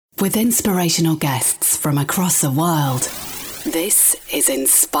With inspirational guests from across the world. This is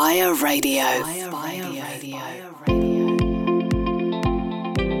Inspire Radio.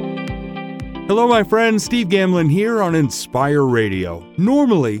 Hello, my friends. Steve Gamlin here on Inspire Radio.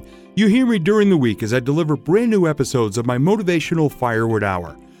 Normally, you hear me during the week as I deliver brand new episodes of my motivational Firewood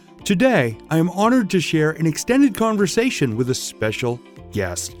Hour. Today, I am honored to share an extended conversation with a special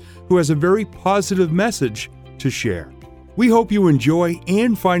guest who has a very positive message to share. We hope you enjoy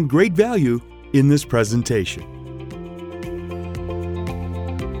and find great value in this presentation.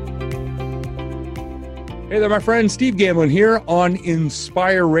 Hey there, my friend. Steve Gamlin here on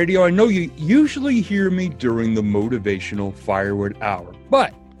Inspire Radio. I know you usually hear me during the motivational Firewood Hour,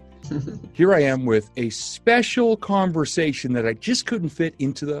 but here I am with a special conversation that I just couldn't fit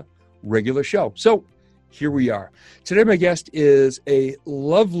into the regular show. So here we are. Today, my guest is a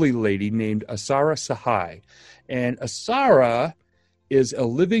lovely lady named Asara Tsehai. And Asara is a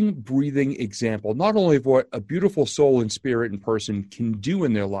living, breathing example, not only of what a beautiful soul and spirit and person can do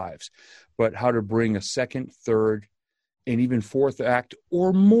in their lives, but how to bring a second, third, and even fourth act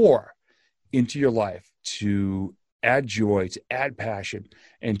or more into your life to add joy, to add passion,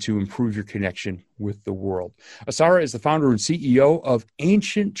 and to improve your connection with the world. Asara is the founder and CEO of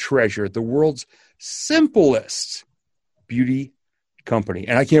Ancient Treasure, the world's simplest beauty company.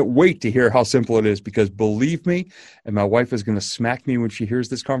 And I can't wait to hear how simple it is, because believe me, and my wife is going to smack me when she hears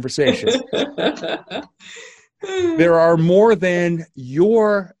this conversation, there are more than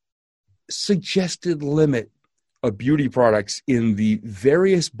your suggested limit of beauty products in the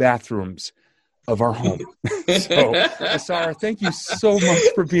various bathrooms of our home. So, Asara, thank you so much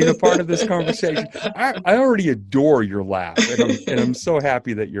for being a part of this conversation. I already adore your laugh, and I'm so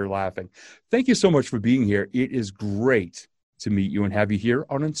happy that you're laughing. Thank you so much for being here. It is great to meet you and have you here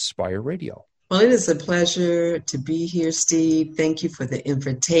on Inspire Radio. Well, it is a pleasure to be here, Steve. Thank you for the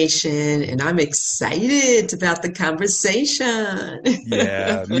invitation, and I'm excited about the conversation.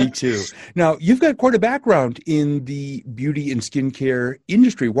 Yeah, me too. Now, you've got quite a background in the beauty and skincare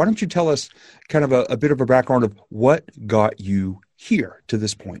industry. Why don't you tell us kind of a bit of a background of what got you here to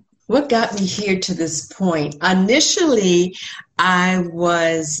this point? What got me here to this point? Initially, I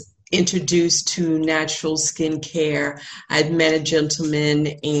was introduced to natural skincare. I'd met a gentleman,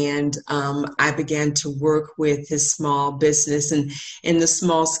 and I began to work with his small business and in the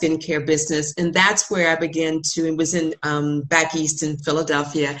small skincare business. And that's where I began to, it was in back east in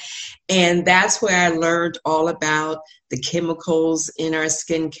Philadelphia. And that's where I learned all about the chemicals in our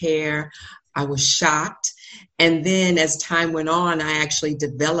skincare. I was shocked. And then as time went on, I actually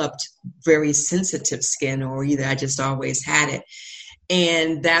developed very sensitive skin, or either I just always had it.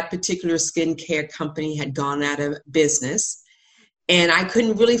 And that particular skincare company had gone out of business, and I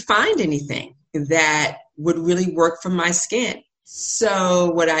couldn't really find anything that would really work for my skin.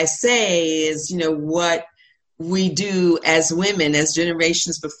 So what I say is, what we do as women, as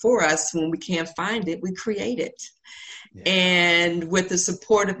generations before us, when we can't find it, we create it. Yeah. And with the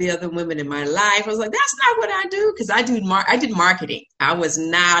support of the other women in my life, I was like, that's not what I do, because I did marketing. I was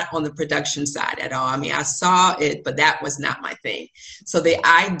not on the production side at all. I mean, I saw it, but that was not my thing. So the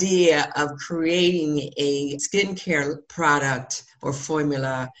idea of creating a skincare product or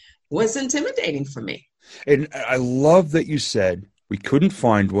formula was intimidating for me. And I love that you said we couldn't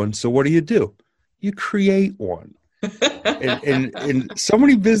find one. So what do? You create one. and so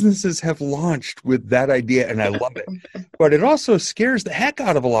many businesses have launched with that idea, and I love it. But it also scares the heck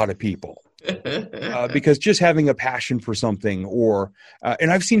out of a lot of people because just having a passion for something, or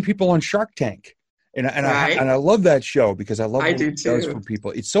and I've seen people on Shark Tank, and I love that show because I love what it does for people.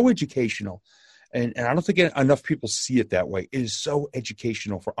 It's so educational, and I don't think enough people see it that way. It is so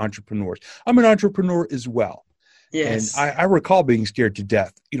educational for entrepreneurs. I'm an entrepreneur as well. Yes. And I recall being scared to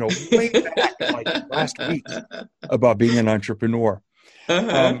death, way back like last week about being an entrepreneur.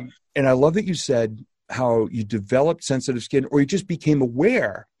 Uh-huh. And I love that you said how you developed sensitive skin, or you just became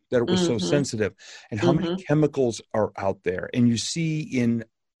aware that it was so sensitive, and how many chemicals are out there. And you see in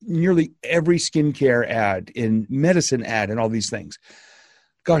nearly every skincare ad, in medicine ad, and all these things.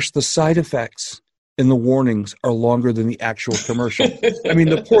 Gosh, the side effects and the warnings are longer than the actual commercial. I mean,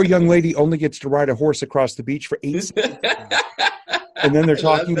 the poor young lady only gets to ride a horse across the beach for 8 seconds. And then they're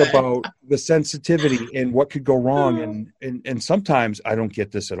talking about the sensitivity and what could go wrong. And sometimes I don't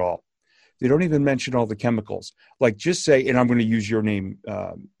get this at all. They don't even mention all the chemicals. Like, just say, and I'm going to use your name,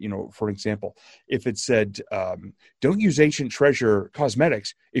 for an example. If it said, don't use Ancient Treasure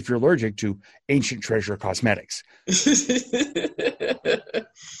cosmetics if you're allergic to Ancient Treasure cosmetics.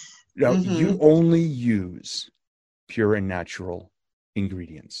 Now, you only use pure and natural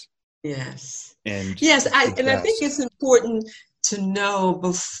ingredients. Yes. And yes, I think it's important to know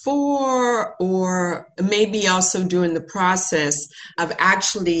before, or maybe also during the process of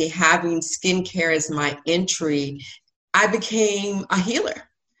actually having skincare as my entry, I became a healer.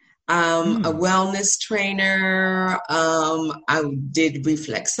 A wellness trainer. I did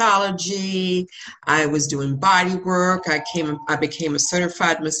reflexology. I was doing body work. I became a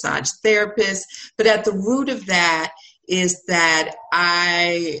certified massage therapist. But at the root of that is that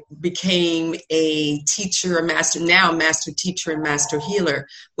I became a teacher, a master teacher and master healer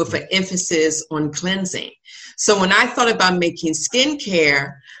with an emphasis on cleansing. So when I thought about making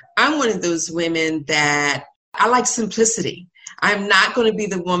skincare, I'm one of those women that I like simplicity. I'm not going to be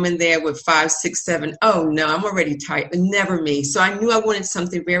the woman there with 5, 6, 7. Oh, no, I'm already tired. Never me. So I knew I wanted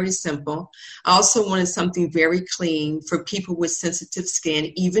something very simple. I also wanted something very clean for people with sensitive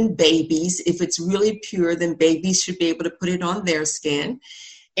skin, even babies. If it's really pure, then babies should be able to put it on their skin.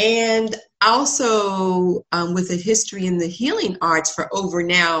 And also, with a history in the healing arts for over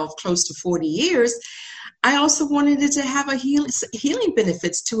now close to 40 years, I also wanted it to have a healing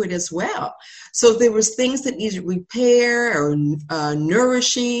benefits to it as well. So if there was things that needed repair or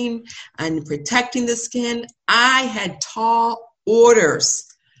nourishing and protecting the skin, I had tall orders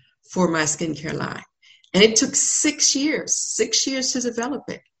for my skincare line. And it took 6 years to develop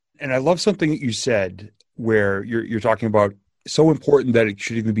it. And I love something that you said where you're talking about so important that it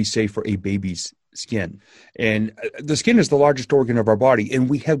should even be safe for a baby's skin. And the skin is the largest organ of our body, and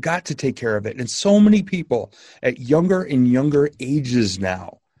we have got to take care of it. And so many people at younger and younger ages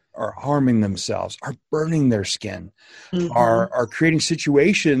now are harming themselves, are burning their skin, are creating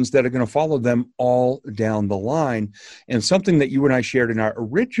situations that are going to follow them all down the line. And something that you and I shared in our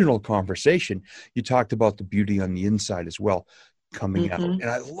original conversation, you talked about the beauty on the inside as well coming out. And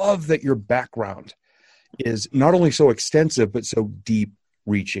I love that your background is not only so extensive, but so deep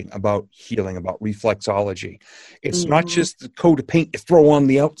reaching about healing, about reflexology. It's not just the coat of paint you throw on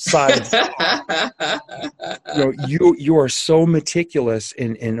the outside. You are so meticulous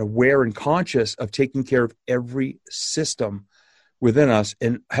and aware and conscious of taking care of every system within us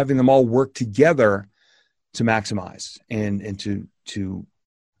and having them all work together to maximize and to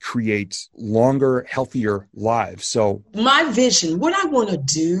create longer, healthier lives. So my vision, what I want to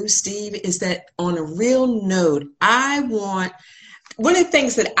do, Steve, is that on a real note, one of the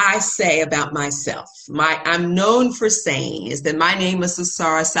things that I say about myself, I'm known for saying, is that my name is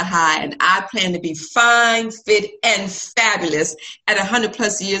Asara Tsehai, and I plan to be fine, fit, and fabulous at 100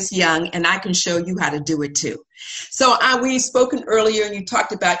 plus years young, and I can show you how to do it too. So we've spoken earlier, and you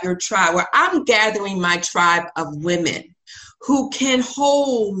talked about your tribe, where I'm gathering my tribe of women who can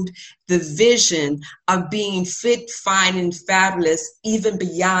hold the vision of being fit, fine, and fabulous even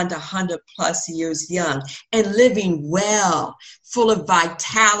beyond 100 plus years young, and living well, full of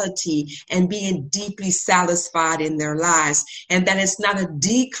vitality, and being deeply satisfied in their lives. And that it's not a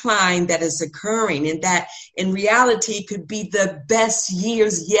decline that is occurring, and that in reality could be the best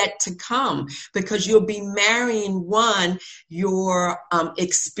years yet to come, because you'll be marrying your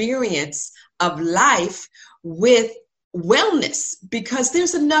experience of life with wellness, because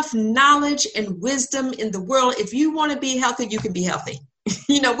there's enough knowledge and wisdom in the world. If you want to be healthy, you can be healthy.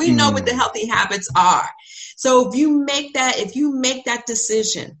 We know what the healthy habits are. So if you make that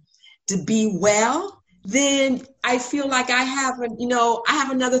decision to be well, then I feel like I have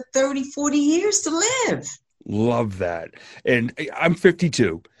another 30, 40 years to live. Love that. And I'm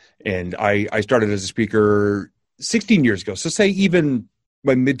 52, and I started as a speaker 16 years ago. So say even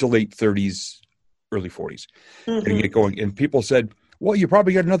my mid to late 30s, early 40s, getting it going. And people said, well, you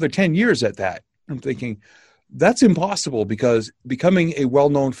probably got another 10 years at that. I'm thinking, that's impossible, because becoming a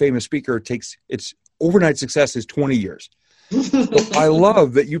well-known famous speaker its overnight success is 20 years. So I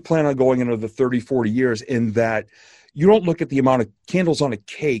love that you plan on going another 30, 40 years, in that you don't look at the amount of candles on a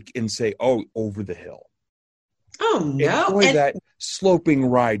cake and say, oh, over the hill. Oh, no. Enjoy that sloping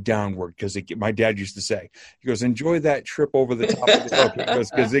ride downward, because my dad used to say, he goes, enjoy that trip over the top of the hill,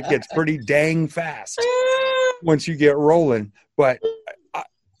 because it gets pretty dang fast once you get rolling. But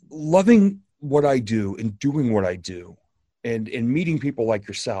loving what I do and doing what I do and meeting people like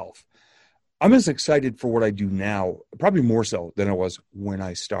yourself, I'm as excited for what I do now, probably more so than I was when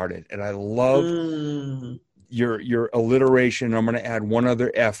I started. And I love your alliteration. I'm going to add one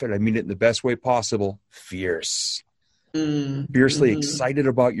other F, and I mean it in the best way possible. Fierce. Fiercely excited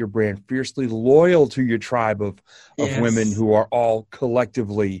about your brand, fiercely loyal to your tribe of women who are all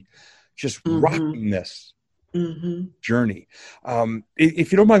collectively just rocking this journey.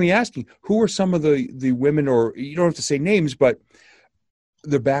 If you don't mind me asking, who are some of the women, or you don't have to say names, but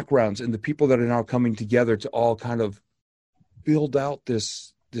their backgrounds and the people that are now coming together to all kind of build out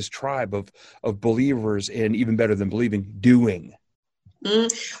this tribe of believers, and even better than believing, doing?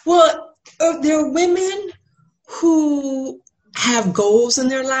 Well, there are women who have goals in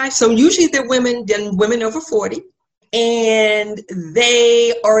their life. So usually they're women over 40. And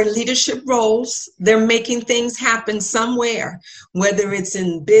they are in leadership roles. They're making things happen somewhere, whether it's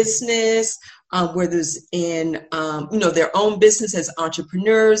in business, whether it's in their own business as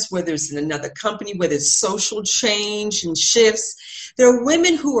entrepreneurs, whether it's in another company, whether it's social change and shifts. There are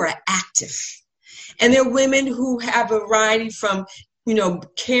women who are active, and there are women who have a variety from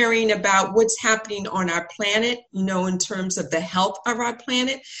caring about what's happening on our planet, in terms of the health of our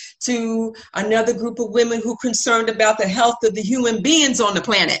planet, to another group of women who are concerned about the health of the human beings on the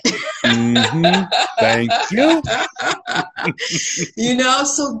planet. Mm-hmm. Thank you.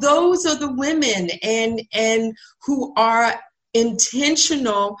 So those are the women and who are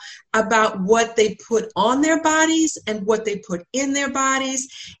intentional about what they put on their bodies and what they put in their bodies,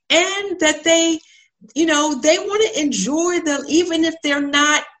 and that they want to enjoy them, even if they're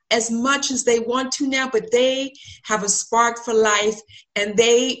not as much as they want to now, but they have a spark for life and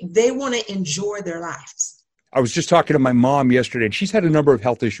they want to enjoy their lives. I was just talking to my mom yesterday, and she's had a number of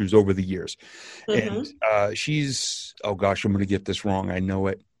health issues over the years. Mm-hmm. And she's, oh gosh, I'm going to get this wrong. I know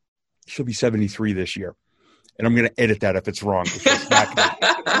it. She'll be 73 this year. And I'm going to edit that if it's wrong.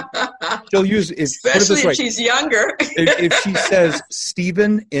 She'll use, especially if she's younger. if she says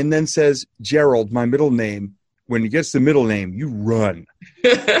Stephen and then says Gerald, my middle name, when it gets the middle name, you run.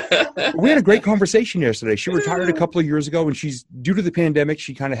 We had a great conversation yesterday. She retired a couple of years ago, and she's, due to the pandemic,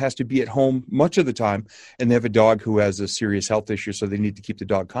 she kind of has to be at home much of the time. And they have a dog who has a serious health issue, so they need to keep the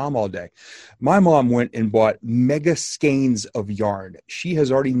dog calm all day. My mom went and bought mega skeins of yarn. She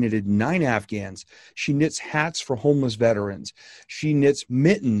has already knitted 9 Afghans. She knits hats for homeless veterans. She knits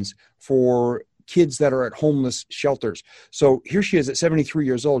mittens for kids that are at homeless shelters. So here she is at 73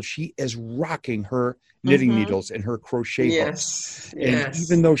 years old. She is rocking her knitting needles and her crochet hooks. And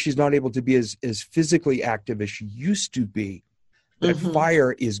even though she's not able to be as physically active as she used to be, that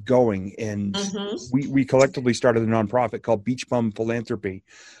fire is going. And we collectively started a nonprofit called Beach Bum Philanthropy,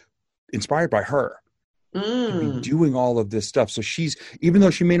 inspired by her. To be doing all of this stuff. So she's, even though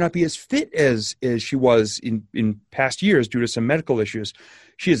she may not be as fit as she was in past years due to some medical issues,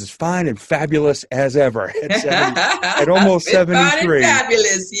 she is as fine and fabulous as ever at almost 73. Fine and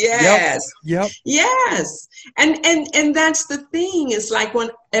fabulous, yes. Yep. Yes. And that's the thing. It's like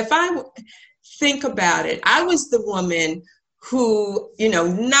if I think about it, I was the woman who,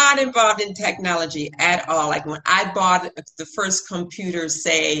 not involved in technology at all. Like when I bought the first computer,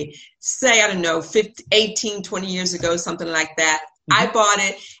 say, I don't know, 18, 20 years ago, something like that. I bought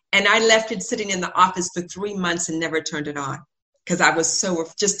it and I left it sitting in the office for 3 months and never turned it on because I was so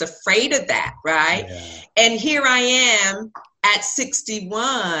just afraid of that, right? Yeah. And here I am at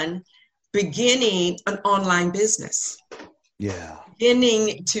 61 beginning an online business. Yeah.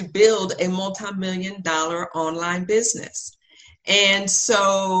 Beginning to build a multi-million-dollar online business. And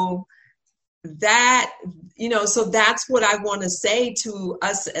so that, so that's what I want to say to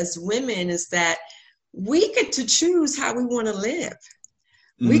us as women is that we get to choose how we want to live.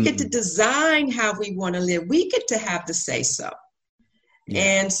 We get to design how we want to live. We get to have the say so. Yeah.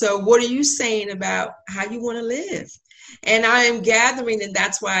 And so what are you saying about how you want to live? And I am gathering, and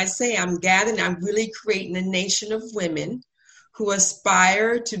that's why I say I'm really creating a nation of women who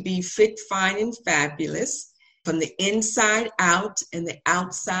aspire to be fit, fine, and fabulous. From the inside out and the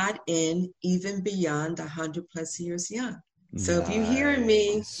outside in, even beyond 100 plus years young. So if you're hearing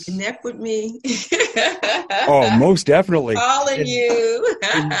me, connect with me. Oh, most definitely. Calling you.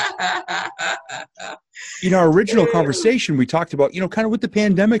 In our original conversation, we talked about, kind of with the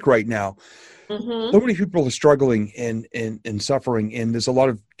pandemic right now, so many people are struggling and suffering, and there's a lot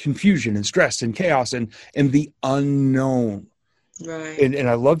of confusion and stress and chaos and the unknown. Right. And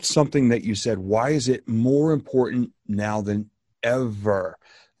I loved something that you said. Why is it more important now than ever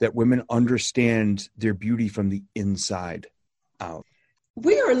that women understand their beauty from the inside out?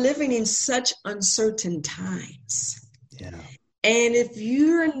 We are living in such uncertain times. Yeah. And if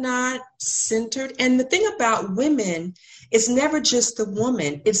you're not centered, and the thing about women, it's never just the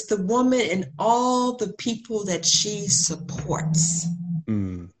woman, it's the woman and all the people that she supports.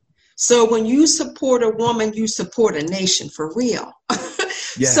 So when you support a woman, you support a nation for real.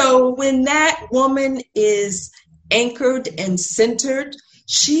 Yeah. So when that woman is anchored and centered,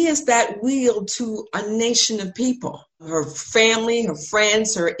 she is that wheel to a nation of people, her family, her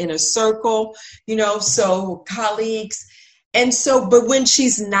friends, her inner circle, so colleagues. And so, but when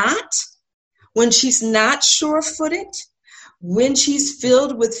she's not sure-footed, when she's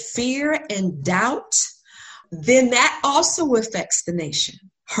filled with fear and doubt, then that also affects the nation,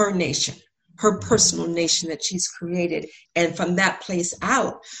 her personal nation that she's created, and from that place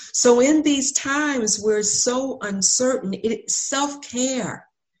out. So in these times where it's so uncertain, self-care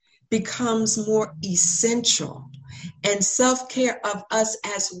becomes more essential. And self-care of us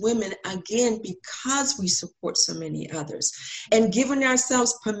as women, again, because we support so many others, and giving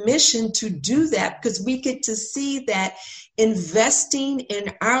ourselves permission to do that, because we get to see that investing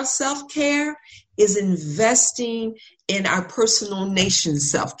in our self-care is investing in our personal nation's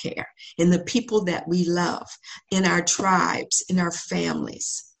self-care, in the people that we love, in our tribes, in our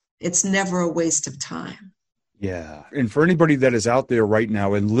families. It's never a waste of time. Yeah. And for anybody that is out there right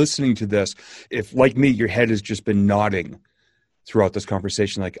now and listening to this, if like me, your head has just been nodding throughout this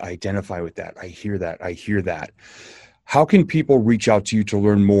conversation, like I identify with that, I hear that. How can people reach out to you to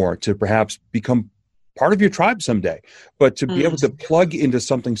learn more, to perhaps become part of your tribe someday, but to be able to plug into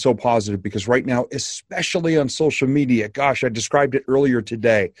something so positive? Because right now, especially on social media, gosh, I described it earlier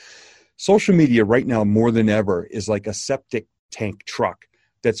today. Social media right now more than ever is like a septic tank truck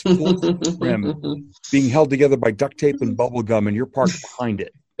that's full to the rim, being held together by duct tape and bubble gum, and you're parked behind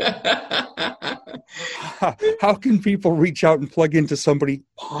it. How can people reach out and plug into somebody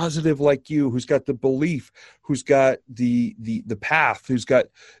positive like you, who's got the belief, who's got the path, who's got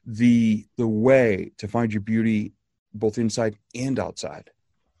the way to find your beauty both inside and outside?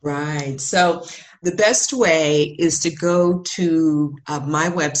 Right. So the best way is to go to my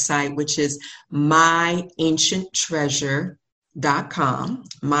website, which is myancienttreasure.com,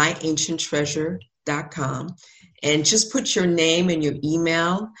 and just put your name and your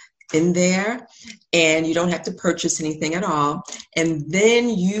email in there, and you don't have to purchase anything at all. And then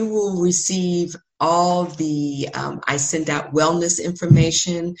you will receive all the, I send out wellness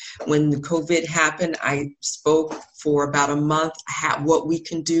information. When the COVID happened, I spoke for about a month what we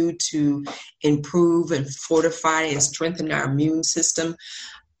can do to improve and fortify and strengthen our immune system.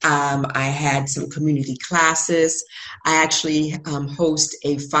 I had some community classes. I actually host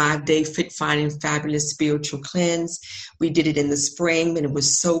a 5-day Fit, Fine, and Fabulous spiritual cleanse. We did it in the spring, and it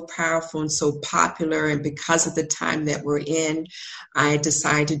was so powerful and so popular. And because of the time that we're in, I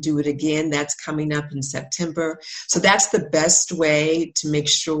decided to do it again. That's coming up in September. So that's the best way to make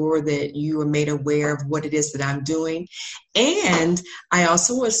sure that you are made aware of what it is that I'm doing. And I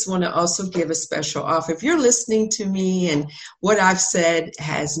also just want to also give a special offer. If you're listening to me and what I've said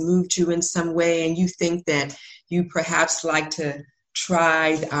has moved you in some way, and you think that you perhaps like to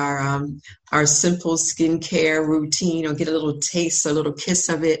try our simple skincare routine or get a little taste, a little kiss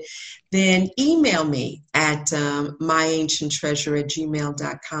of it, then email me at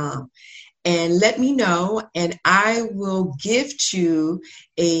myancienttreasure@gmail.com. And let me know, and I will gift you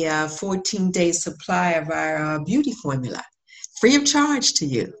a 14-day supply of our beauty formula, free of charge to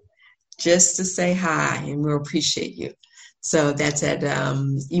you, just to say hi, and we'll appreciate you. So that's at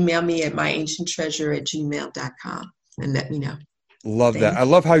email me at myancienttreasure@gmail.com, and let me know. Love that. I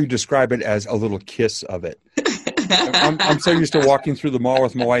love how you describe it as a little kiss of it. I'm so used to walking through the mall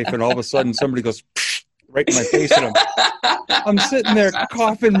with my wife, and all of a sudden somebody goes right in my face, and I'm sitting there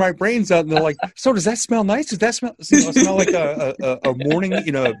coughing my brains out, and they're like, "So does that smell nice? Does that smell like a morning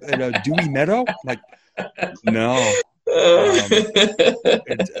in a dewy meadow?" I'm like, no.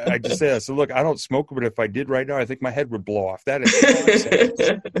 I just say, so look, I don't smoke, but if I did right now, I think my head would blow off. That is toxic.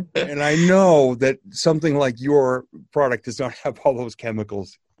 And I know that something like your product does not have all those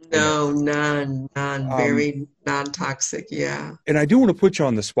chemicals. No, none, very non-toxic, yeah. And I do want to put you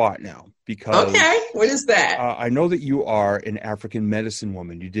on the spot now, because okay, what is that? I know that you are an African medicine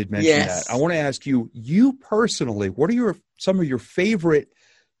woman. You did mention that. I want to ask you personally, what are some of your favorite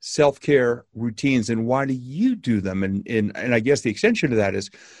self-care routines, and why do you do them? And I guess the extension to that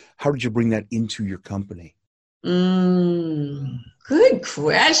is, how did you bring that into your company? Good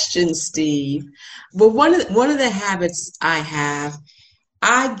question, Steve. Well, one of the habits I have,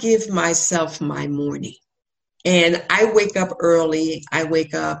 I give myself my morning, and I wake up early. I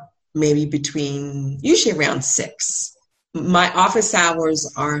wake up maybe usually around 6. My office hours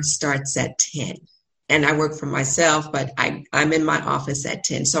starts at 10. And I work for myself, but I'm in my office at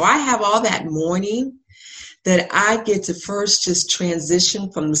 10. So I have all that morning that I get to first just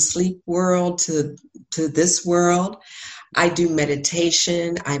transition from the sleep world to this world. I do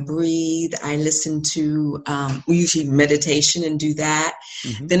meditation, I breathe, I listen to usually meditation and do that.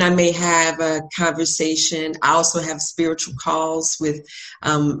 Mm-hmm. Then I may have a conversation. I also have spiritual calls with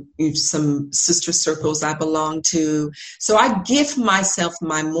some sister circles I belong to. So I give myself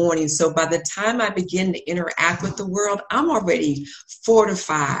my morning. So by the time I begin to interact with the world, I'm already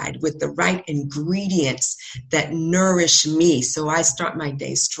fortified with the right ingredients that nourish me. So I start my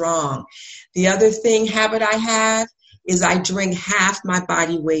day strong. The other habit I have is I drink half my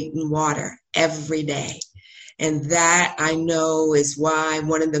body weight in water every day. And that I know is why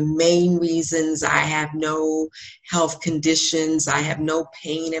one of the main reasons I have no health conditions, I have no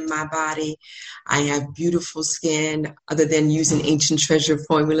pain in my body, I have beautiful skin other than using Ancient Treasure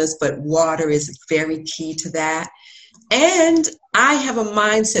formulas, but water is very key to that. And I have a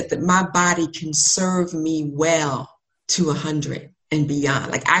mindset that my body can serve me well to 100 and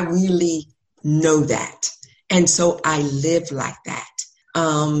beyond. Like I really know that. And so I live like that.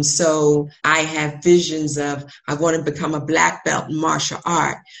 So I have visions of, I want to become a black belt in martial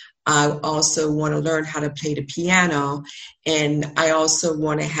art. I also want to learn how to play the piano. And I also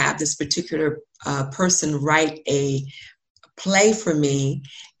want to have this particular person write a play for me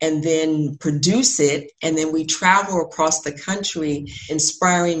and then produce it. And then we travel across the country,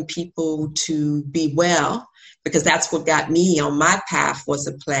 inspiring people to be well, because that's what got me on my path was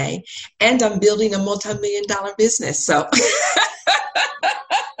a play. And I'm building a multi-million-dollar business. So...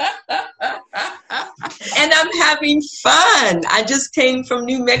 And I'm having fun. I just came from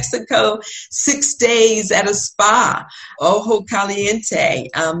New Mexico, 6 days at a spa, Ojo Caliente,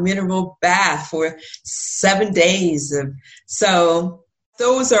 mineral bath for 7 days. So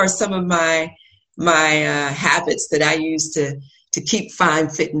those are some of my habits that I use to keep fine,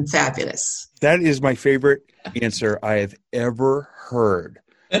 fit, and fabulous. That is my favorite answer I have ever heard.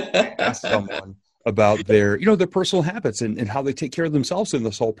 Ask someone about their personal habits and how they take care of themselves in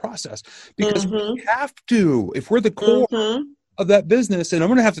this whole process. Because we have to, if we're the core of that business, and I'm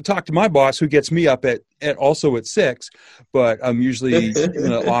going to have to talk to my boss who gets me up at 6, but I'm usually in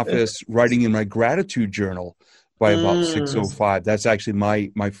the office writing in my gratitude journal by about 6:05. That's actually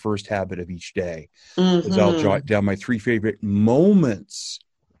my first habit of each day, is I'll jot down my 3 favorite moments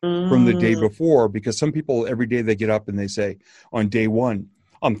from the day before, because some people every day they get up and they say on day 1,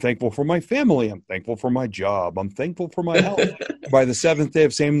 I'm thankful for my family. I'm thankful for my job. I'm thankful for my health. By the 7th day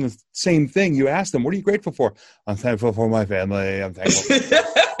of same thing, you ask them, what are you grateful for? I'm thankful for my family. I'm thankful.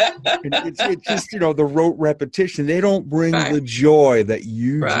 It's just, the rote repetition. They don't bring the joy that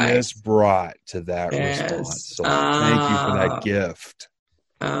you just brought to that response. So thank you for that gift.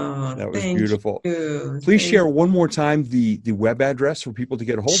 Oh, that was beautiful. You. Please share one more time the web address for people to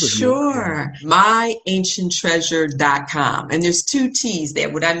get a hold of you. Sure. myancienttreasure.com. And there's 2 T's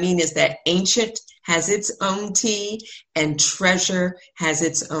there. What I mean is that ancient has its own T and treasure has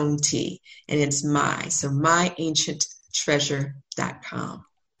its own T. And it's my. So myancienttreasure.com.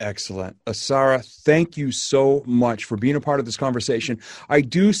 Excellent. Asara, thank you so much for being a part of this conversation. I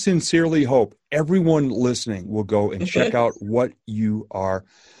do sincerely hope everyone listening will go and check out what you are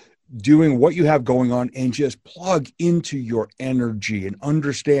doing, what you have going on, and just plug into your energy and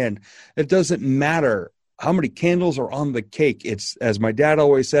understand it doesn't matter how many candles are on the cake. It's, as my dad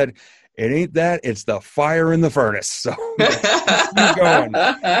always said, it ain't that, it's the fire in the furnace. So keep going.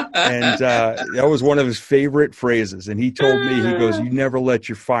 And that was one of his favorite phrases. And he told me, he goes, you never let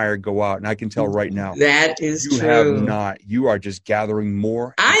your fire go out. And I can tell right now. That is true. You have not. You are just gathering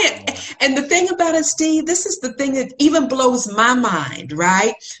more. And the thing about it, Steve, this is the thing that even blows my mind,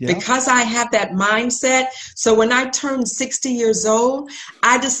 right? Yeah. Because I have that mindset. So when I turned 60 years old,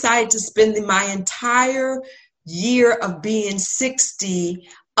 I decided to spend my entire year of being 60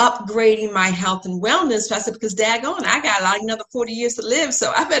 upgrading my health and wellness. So I said, because daggone, I got like another 40 years to live.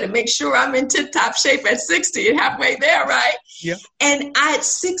 So I better make sure I'm in tip-top shape at 60 and halfway there, right? Yeah. And at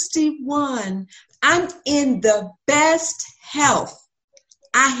 61, I'm in the best health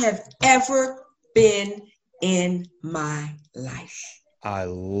I have ever been in my life. I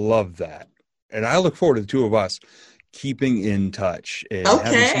love that. And I look forward to the 2 of us keeping in touch and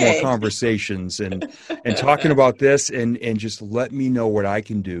having some more conversations and talking about this and just let me know what I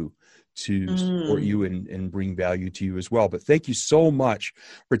can do to support you and bring value to you as well. But thank you so much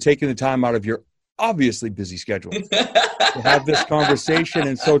for taking the time out of your obviously busy schedule to have this conversation.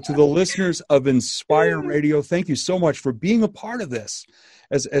 And so to the listeners of Inspire Radio, thank you so much for being a part of this.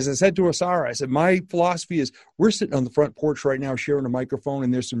 As I said to Asara, I said, my philosophy is we're sitting on the front porch right now sharing a microphone,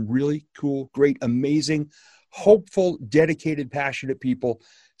 and there's some really cool, great, amazing, hopeful, dedicated, passionate people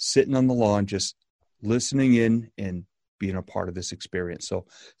sitting on the lawn just listening in and being a part of this experience. So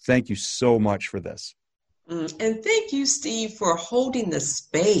thank you so much for this. And thank you, Steve, for holding the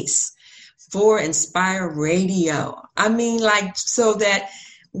space for Inspire Radio. I mean, so that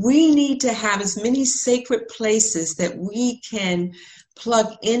we need to have as many sacred places that we can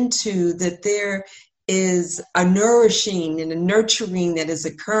plug into, that there is a nourishing and a nurturing that is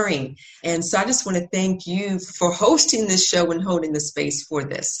occurring. And so I just want to thank you for hosting this show and holding the space for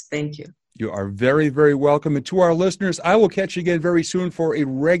this. Thank you. You are very, very welcome. And to our listeners, I will catch you again very soon for a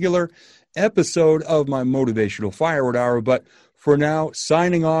regular episode of my Motivational Firewood Hour. But for now,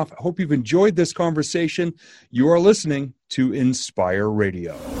 signing off. I hope you've enjoyed this conversation. You are listening to Inspire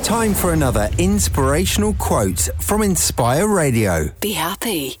Radio. Time for another inspirational quote from Inspire Radio. Be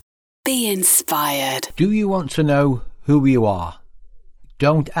happy. Be inspired. Do you want to know who you are?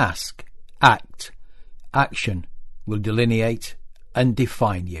 Don't ask. Act. Action will delineate and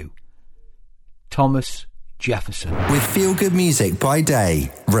define you. Thomas Jefferson. With feel-good music by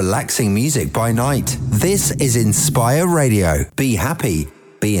day, relaxing music by night. This is Inspire Radio. Be happy.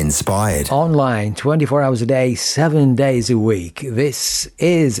 Be inspired. Online, 24 hours a day, 7 days a week. This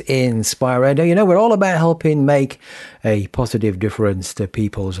is Inspire Radio. You know, we're all about helping make a positive difference to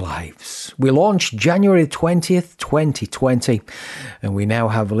people's lives. We launched January 20th, 2020, and we now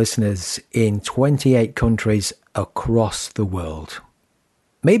have listeners in 28 countries across the world.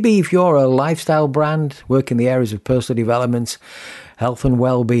 Maybe if you're a lifestyle brand, work in the areas of personal development, health and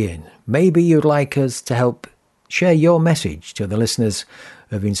well-being, maybe you'd like us to help share your message to the listeners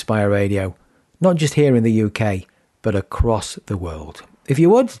of Inspire Radio, not just here in the UK, but across the world. If you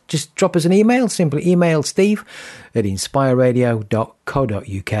would, just drop us an email. Simply email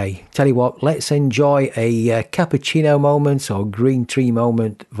steve@inspireradio.co.uk. Tell you what, let's enjoy a cappuccino moment or green tea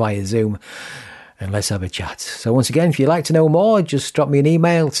moment via Zoom, and let's have a chat. So once again, if you'd like to know more, just drop me an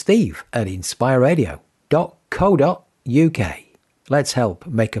email, steve@inspireradio.co.uk. Let's help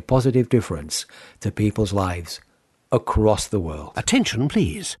make a positive difference to people's lives across the world. Attention,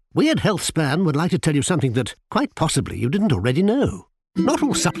 please. We at HealthSpan would like to tell you something that quite possibly you didn't already know. Not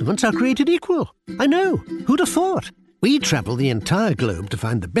all supplements are created equal. I know. Who'd have thought? We travel the entire globe to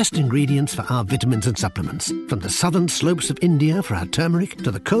find the best ingredients for our vitamins and supplements. From the southern slopes of India for our turmeric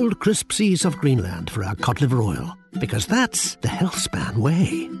to the cold, crisp seas of Greenland for our cod liver oil. Because that's the HealthSpan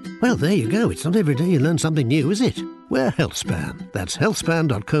way. Well, there you go. It's not every day you learn something new, is it? We're HealthSpan. That's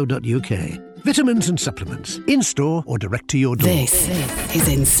healthspan.co.uk. Vitamins and supplements, in-store or direct to your door. This is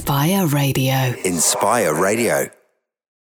Inspire Radio. Inspire Radio.